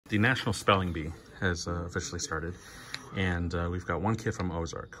The National Spelling Bee has officially started, and we've got one kid from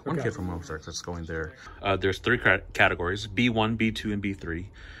Ozark. One kid from Ozark that's going there. There's 3 categories, B1, B2, and B3.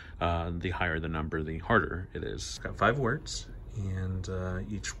 The higher the number, the harder it is. Got 5 words, and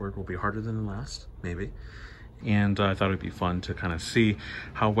each word will be harder than the last, maybe. And I thought it'd be fun to kind of see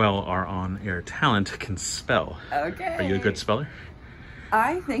how well our on-air talent can spell. Okay. Are you a good speller?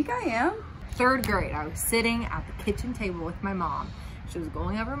 I think I am. 3rd grade, I was sitting at the kitchen table with my mom. She was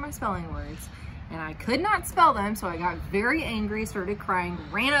going over my spelling words, and I could not spell them, so I got very angry, started crying,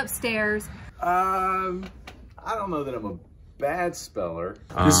 ran upstairs. I don't know that I'm a bad speller.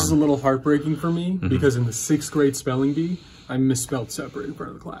 This is a little heartbreaking for me because in the 6th grade spelling bee, I misspelled separate in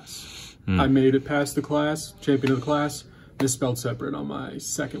front of the class. I made it past the class, champion of the class, misspelled separate on my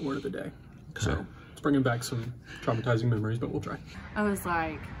 2nd word of the day. So it's bringing back some traumatizing memories, but we'll try. I was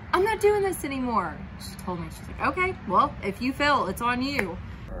like, I'm not doing this anymore. She told me, she's like, okay, well, if you fail, it's on you.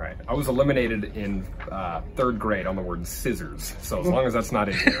 All right, I was eliminated in 3rd grade on the word scissors. So as long as that's not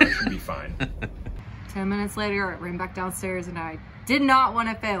in here, I should be fine. 10 minutes later, I ran back downstairs and I did not want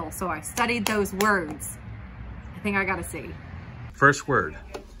to fail, so I studied those words. I think I got a C. First word,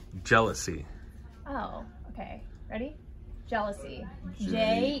 jealousy. Oh, okay. Ready? Jealousy.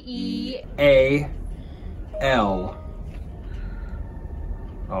 J-E... A-L.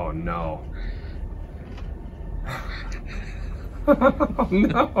 Oh no. Oh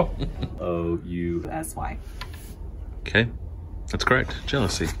no. O-U-S-Y. Okay, that's correct.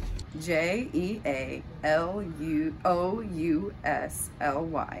 Jealousy.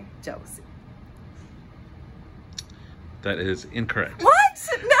 J-E-A-L-U-O-U-S-L-Y. Jealousy. That is incorrect. What?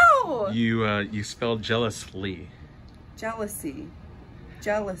 No! You spelled jealously. Jealousy.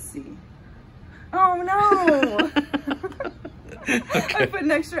 Jealousy. Oh no! I put an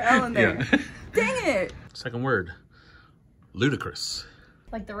extra L in there. Yeah. Dang it! 2nd word, ludicrous.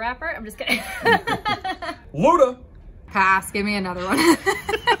 Like the rapper? I'm just kidding. Luda! Pass, give me another one.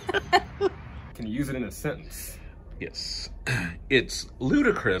 Can you use it in a sentence? Yes. It's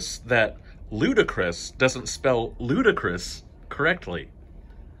ludicrous that Ludacris doesn't spell ludicrous correctly.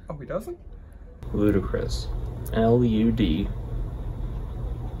 Oh, he doesn't? Ludicrous. L-U-D.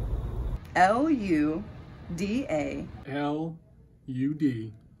 L-U-D-A.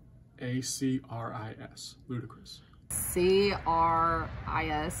 L-U-D-A-C-R-I-S. Ludicrous.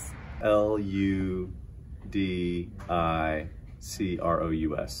 C-R-I-S.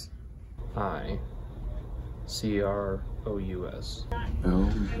 L-U-D-I-C-R-O-U-S. I-C-R-O-U-S.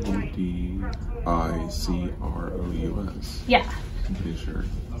 L-U-D-I-C-R-O-U-S. Yeah. I'm pretty sure.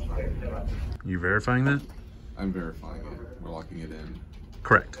 You verifying that? I'm verifying it. We're locking it in.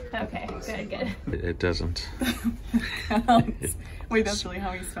 Correct. Okay, good. It doesn't. Wait, that's really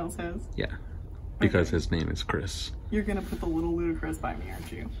how he spells his? Yeah, because his name is Chris. You're gonna put the little ludicrous by me,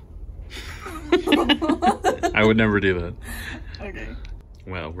 aren't you? I would never do that. Okay.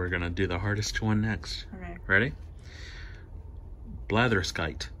 Well, we're gonna do the hardest one next. Okay. Ready?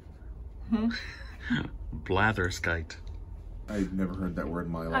 Blatherskite. Blatherskite. I've never heard that word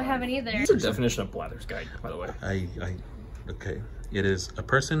in my life. I haven't either. What's the definition of blatherskite, by the way? Okay. It is a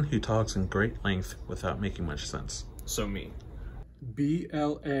person who talks in great length without making much sense. So me.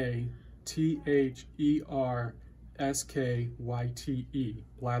 B-L-A-T-H-E-R-S-K-Y-T-E.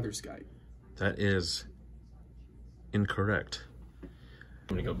 Blatherskite. That is incorrect. I'm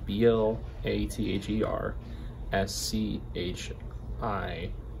gonna go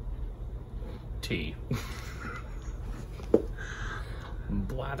B-L-A-T-H-E-R-S-C-H-I-T.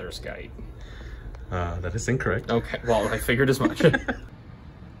 Blatherskite. That is incorrect. Okay, well, I figured as much.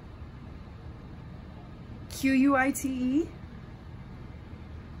 Q-U-I-T-E.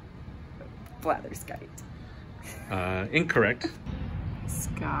 Blatherskite. Incorrect.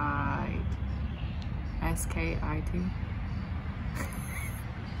 Skite. S-K-I-T.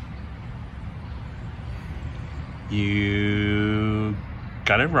 You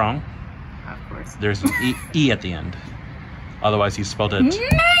got it wrong. Of course. There's an E at the end. Otherwise, you spelled it.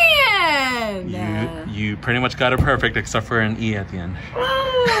 Man! You pretty much got it perfect except for an E at the end.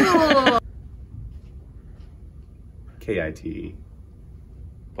 Oh. K-I-T-E.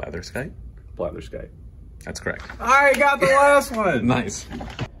 Blatherskite? Blatherskite. That's correct. I got the last one! Nice.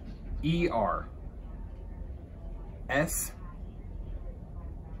 E-R-S-K-I-T-E.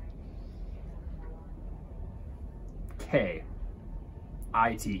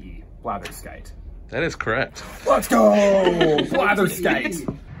 Blatherskite. That is correct. Let's go! Blatherskite!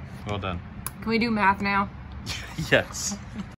 Well done. Can we do math now? Yes.